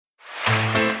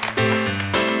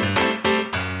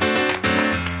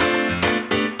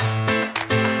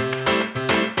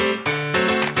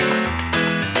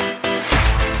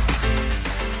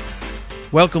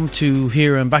Welcome to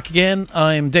Here and Back Again.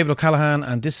 I'm David O'Callaghan,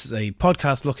 and this is a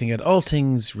podcast looking at all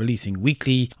things releasing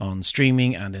weekly on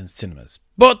streaming and in cinemas.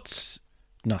 But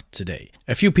not today.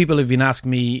 A few people have been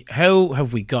asking me, how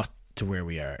have we got to where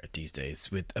we are these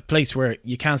days, with a place where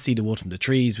you can't see the wood from the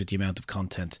trees with the amount of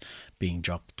content being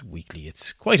dropped weekly?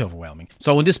 It's quite overwhelming.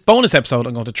 So in this bonus episode,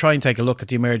 I'm going to try and take a look at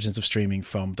the emergence of streaming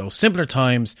from those simpler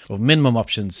times of minimum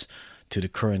options to the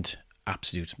current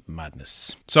absolute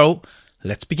madness. So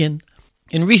let's begin.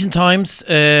 In recent times,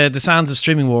 the sands of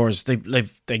streaming wars, they've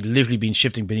literally been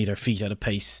shifting beneath our feet at a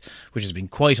pace which has been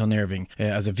quite unnerving.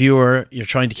 As a viewer, you're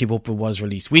trying to keep up with what is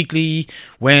released weekly,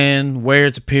 when, where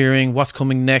it's appearing, what's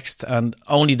coming next, and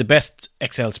only the best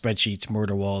Excel spreadsheets,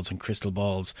 murder walls and crystal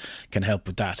balls can help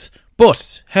with that.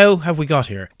 But how have we got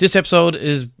here? This episode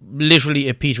is literally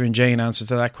a Peter and Jane answer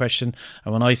to that question,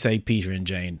 and when I say Peter and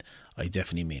Jane, I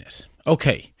definitely mean it.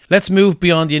 Okay, let's move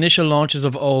beyond the initial launches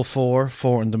of All 4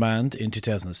 on demand in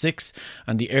 2006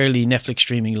 and the early Netflix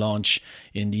streaming launch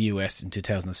in the US in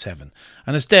 2007,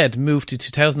 and instead move to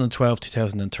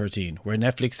 2012-2013, where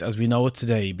Netflix as we know it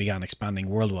today began expanding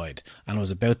worldwide and was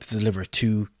about to deliver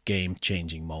two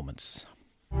game-changing moments.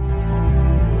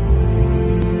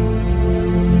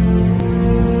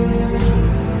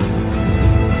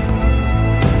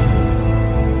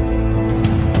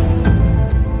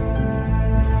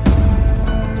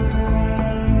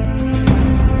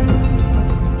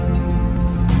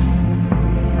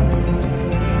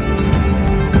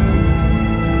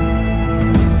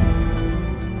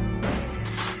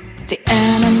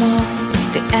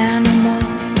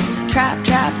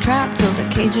 Trap till the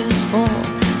cages fall.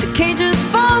 The cages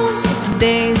fall, the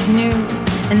day is new,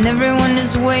 and everyone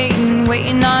is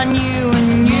waiting on you,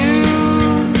 and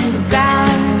you've got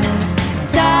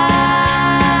time.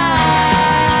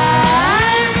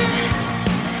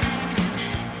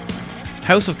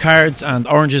 House of Cards and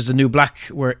Orange is the New Black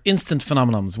were instant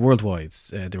phenomenons worldwide.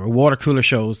 They were water cooler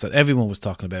shows that everyone was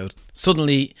talking about.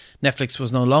 Suddenly, Netflix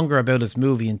was no longer about its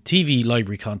movie and TV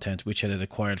library content, which it had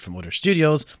acquired from other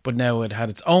studios, but now it had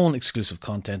its own exclusive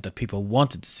content that people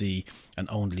wanted to see and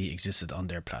only existed on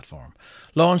their platform.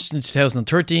 Launched in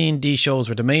 2013, these shows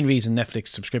were the main reason Netflix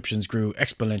subscriptions grew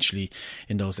exponentially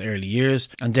in those early years,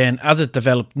 and then as it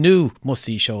developed new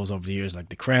must-see shows over the years like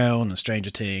The Crown and Stranger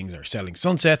Things or Selling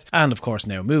Sunset, and of course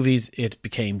now movies, it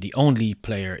became the only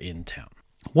player in town.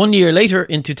 1 year later,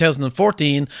 in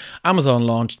 2014, Amazon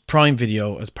launched Prime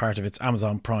Video as part of its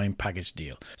Amazon Prime package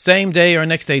deal. Same day or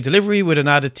next day delivery with an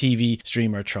added TV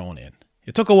streamer thrown in.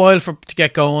 It took a while to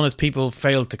get going as people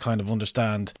failed to kind of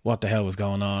understand what the hell was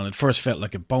going on. It first felt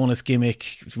like a bonus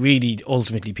gimmick. Really,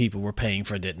 ultimately, people were paying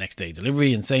for the next day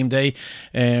delivery and same day,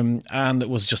 and it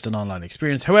was just an online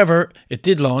experience. However, it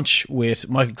did launch with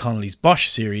Michael Connelly's Bosch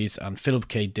series and Philip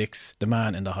K. Dick's The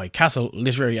Man in the High Castle,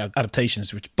 literary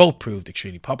adaptations which both proved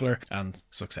extremely popular and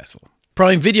successful.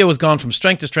 Prime Video has gone from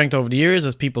strength to strength over the years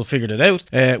as people figured it out,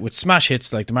 with smash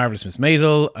hits like The Marvelous Miss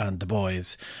Maisel and The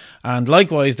Boys. And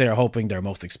likewise, they are hoping their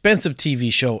most expensive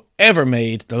TV show ever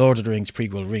made, the Lord of the Rings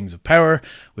prequel Rings of Power,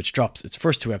 which drops its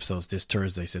first 2 episodes this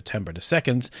Thursday, September the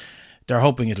 2nd, they're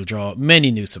hoping it'll draw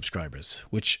many new subscribers,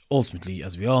 which ultimately,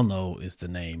 as we all know, is the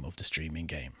name of the streaming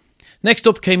game. Next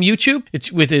up came YouTube.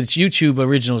 It's with its YouTube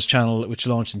Originals channel, which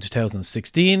launched in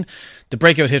 2016. The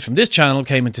breakout hit from this channel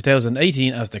came in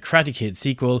 2018 as the Karate Kid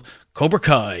sequel, Cobra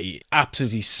Kai.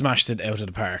 Absolutely smashed it out of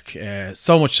the park.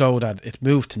 So much so that it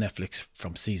moved to Netflix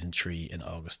from season 3 in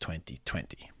August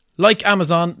 2020. Like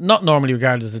Amazon, not normally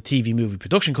regarded as a TV movie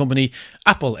production company,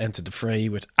 Apple entered the fray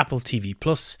with Apple TV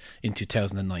Plus in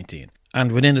 2019.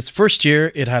 And within its first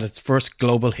year, it had its first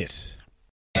global hit.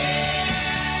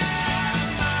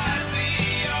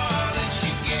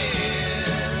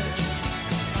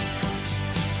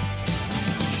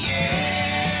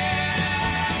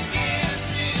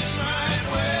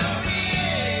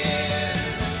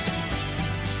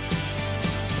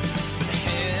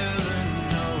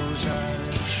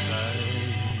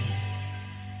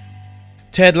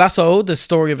 Ted Lasso, the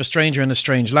story of a stranger in a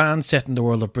strange land set in the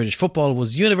world of British football,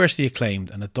 was universally acclaimed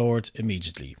and adored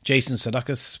immediately. Jason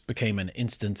Sudeikis became an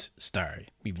instant star,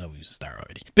 even though he was a star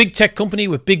already. Big tech company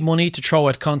with big money to throw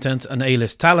at content and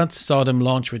A-list talent saw them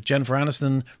launch with Jennifer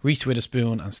Aniston, Reese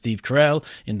Witherspoon and Steve Carell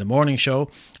in The Morning Show,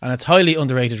 and its highly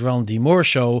underrated Ronald D. Moore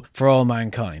show For All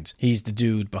Mankind. He's the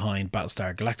dude behind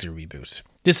Battlestar Galactica reboot.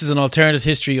 This is an alternate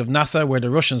history of NASA where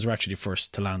the Russians were actually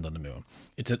first to land on the moon.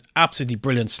 It's an absolutely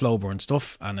brilliant slow burn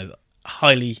stuff and is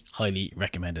highly, highly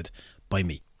recommended by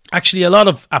me. Actually, a lot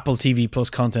of Apple TV Plus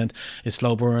content is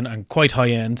slow burn and quite high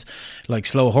end, like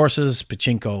Slow Horses,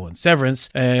 Pachinko and Severance,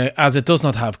 as it does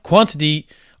not have quantity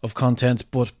of content,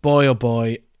 but boy oh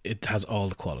boy, it has all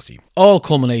the quality. All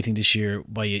culminating this year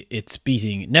by its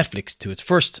beating Netflix to its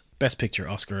first Best Picture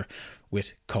Oscar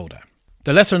with Coda.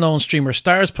 The lesser-known streamer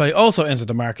Starzplay also entered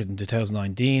the market in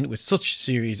 2019 with such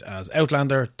series as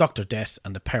Outlander, Dr. Death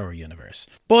and The Power Universe.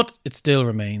 But it still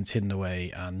remains hidden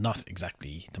away and not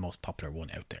exactly the most popular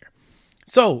one out there.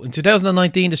 So, in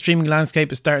 2019, the streaming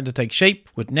landscape is starting to take shape,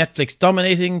 with Netflix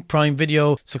dominating, Prime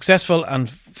Video successful and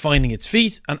finding its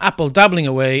feet, and Apple dabbling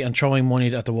away and throwing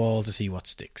money at the wall to see what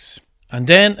sticks. And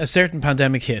then a certain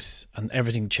pandemic hit and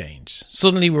everything changed.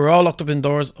 Suddenly we were all locked up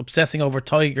indoors, obsessing over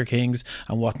Tiger Kings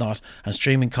and whatnot, and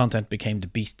streaming content became the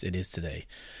beast it is today.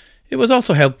 It was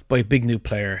also helped by a big new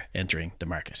player entering the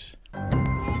market.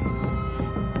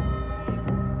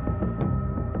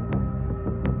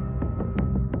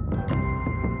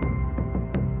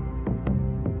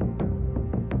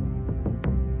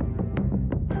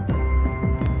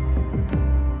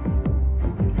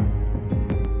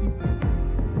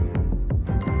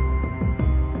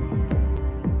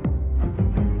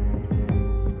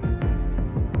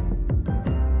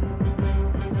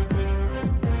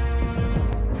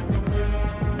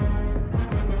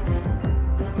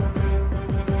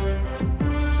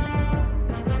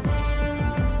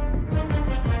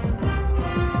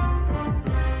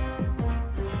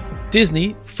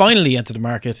 Disney finally entered the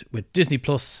market with Disney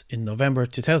Plus in November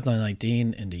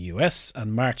 2019 in the US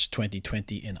and March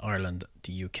 2020 in Ireland,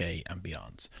 the UK and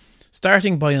beyond.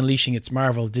 Starting by unleashing its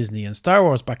Marvel, Disney and Star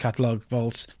Wars back catalogue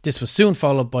vaults, this was soon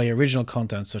followed by original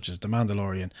content such as The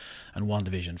Mandalorian and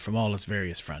WandaVision from all its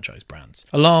various franchise brands,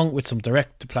 along with some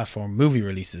direct-to-platform movie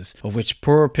releases, of which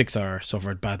poor Pixar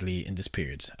suffered badly in this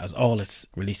period, as all its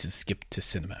releases skipped to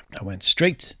cinema and went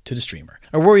straight to the streamer.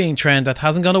 A worrying trend that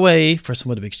hasn't gone away for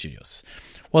some of the big studios.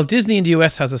 While Disney in the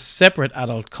US has a separate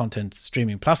adult content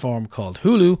streaming platform called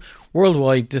Hulu,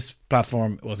 worldwide this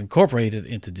platform was incorporated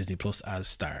into Disney Plus as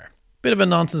Star. Bit of a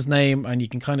nonsense name, and you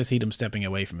can kind of see them stepping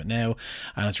away from it now,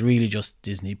 and it's really just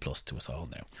Disney Plus to us all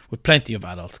now, with plenty of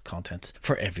adult content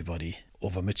for everybody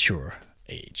of a mature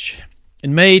age.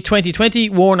 In May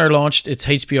 2020, Warner launched its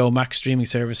HBO Max streaming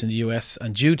service in the US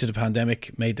and due to the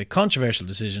pandemic made the controversial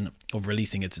decision of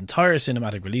releasing its entire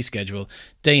cinematic release schedule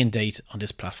day and date on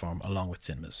this platform along with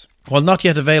cinemas. While not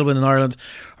yet available in Ireland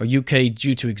or UK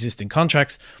due to existing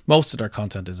contracts, most of their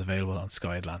content is available on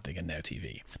Sky Atlantic and Now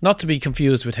TV. Not to be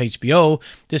confused with HBO,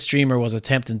 this streamer was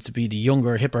attempting to be the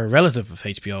younger, hipper relative of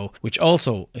HBO, which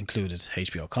also included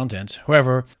HBO content.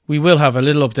 However, we will have a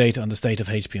little update on the state of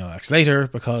HBO Max later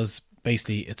because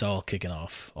basically it's all kicking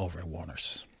off over at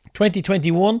Warner's.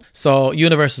 2021 saw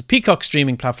Universal's Peacock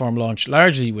streaming platform launch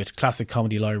largely with classic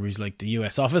comedy libraries like The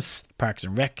US Office, Parks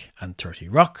and Rec and 30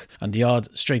 Rock and the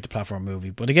odd straight-to-platform movie,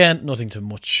 but again, nothing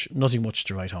much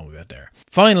to write home about there.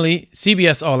 Finally,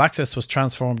 CBS All Access was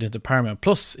transformed into Paramount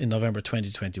Plus in November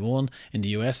 2021 in the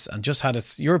US and just had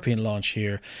its European launch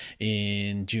here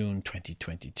in June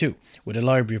 2022 with a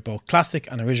library of both classic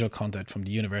and original content from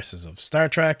the universes of Star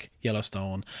Trek,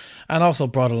 Yellowstone, and also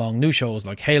brought along new shows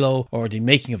like Halo or the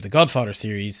making of the Godfather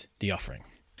series, The Offering.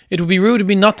 It would be rude of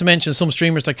me not to mention some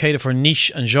streamers that cater for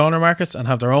niche and genre markets and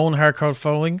have their own hardcore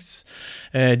followings.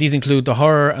 These include the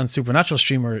horror and supernatural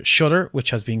streamer Shudder,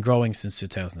 which has been growing since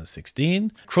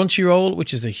 2016. Crunchyroll,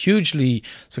 which is a hugely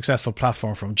successful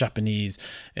platform from Japanese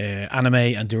anime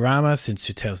and drama since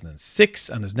 2006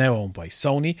 and is now owned by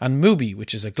Sony. And Mubi,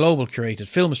 which is a global curated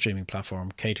film streaming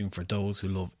platform catering for those who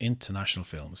love international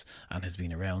films and has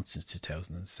been around since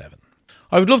 2007.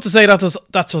 I would love to say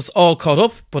that's us all caught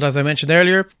up, but as I mentioned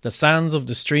earlier, the sands of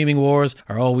the streaming wars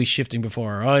are always shifting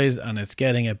before our eyes, and it's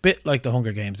getting a bit like the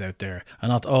Hunger Games out there, and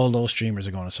not all those streamers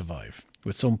are going to survive,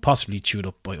 with some possibly chewed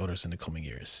up by others in the coming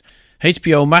years.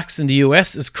 HBO Max in the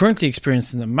US is currently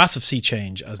experiencing a massive sea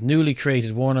change as newly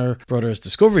created Warner Brothers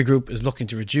Discovery Group is looking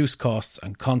to reduce costs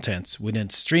and content within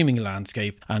the streaming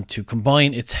landscape and to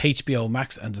combine its HBO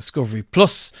Max and Discovery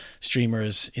Plus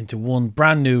streamers into one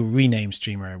brand new renamed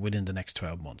streamer within the next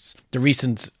 12 months. The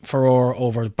recent furore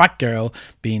over Batgirl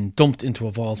being dumped into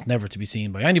a vault never to be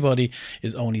seen by anybody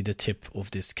is only the tip of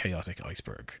this chaotic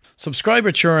iceberg. Subscriber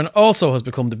churn also has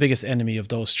become the biggest enemy of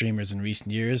those streamers in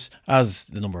recent years as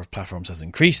the number of platforms has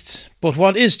increased. But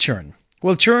what is churn?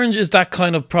 Well, churn is that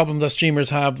kind of problem that streamers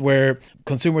have where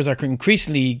consumers are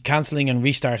increasingly cancelling and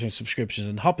restarting subscriptions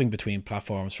and hopping between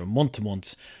platforms from month to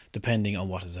month depending on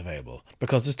what is available.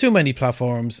 Because there's too many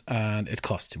platforms and it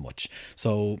costs too much.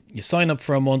 So you sign up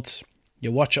for a month,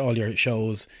 you watch all your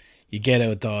shows, you get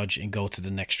out of Dodge and go to the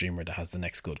next streamer that has the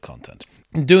next good content.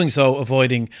 In doing so,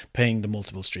 avoiding paying the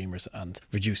multiple streamers and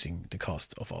reducing the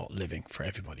cost of all living for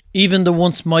everybody. Even the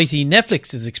once mighty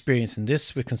Netflix is experiencing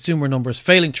this, with consumer numbers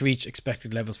failing to reach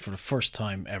expected levels for the first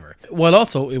time ever. While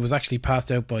also it was actually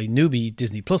passed out by newbie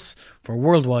Disney Plus for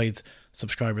worldwide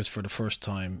subscribers for the first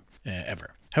time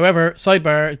ever. However,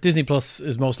 sidebar, Disney Plus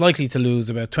is most likely to lose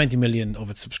about 20 million of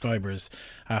its subscribers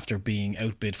after being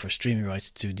outbid for streaming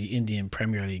rights to the Indian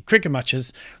Premier League cricket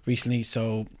matches recently,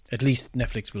 so at least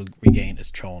Netflix will regain its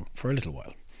throne for a little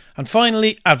while. And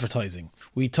finally, advertising.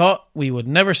 We thought we would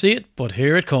never see it, but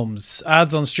here it comes.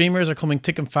 Ads on streamers are coming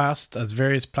thick and fast as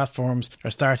various platforms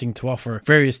are starting to offer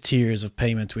various tiers of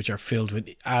payment which are filled with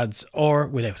ads or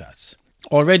without ads.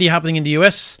 Already happening in the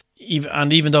US,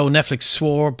 and even though Netflix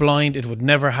swore blind it would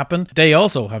never happen, they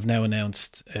also have now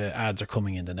announced ads are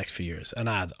coming in the next few years. An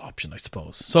ad option, I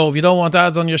suppose. So if you don't want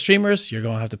ads on your streamers, you're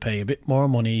going to have to pay a bit more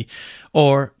money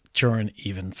or churn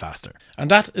even faster.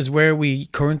 And that is where we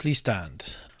currently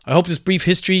stand. I hope this brief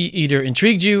history either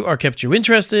intrigued you or kept you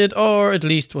interested, or at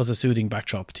least was a soothing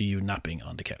backdrop to you napping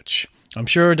on the couch. I'm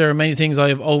sure there are many things I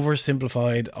have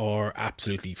oversimplified or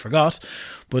absolutely forgot,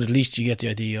 but at least you get the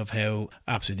idea of how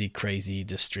absolutely crazy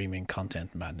this streaming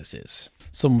content madness is.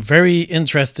 Some very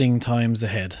interesting times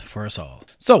ahead for us all.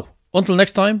 So, until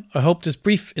next time, I hope this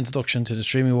brief introduction to the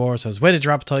streaming wars has whetted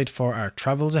your appetite for our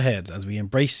travels ahead as we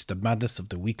embrace the madness of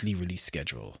the weekly release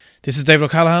schedule. This is David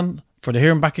O'Callaghan for the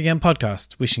Here and Back Again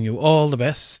podcast, wishing you all the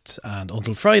best, and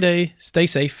until Friday, stay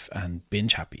safe and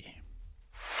binge happy.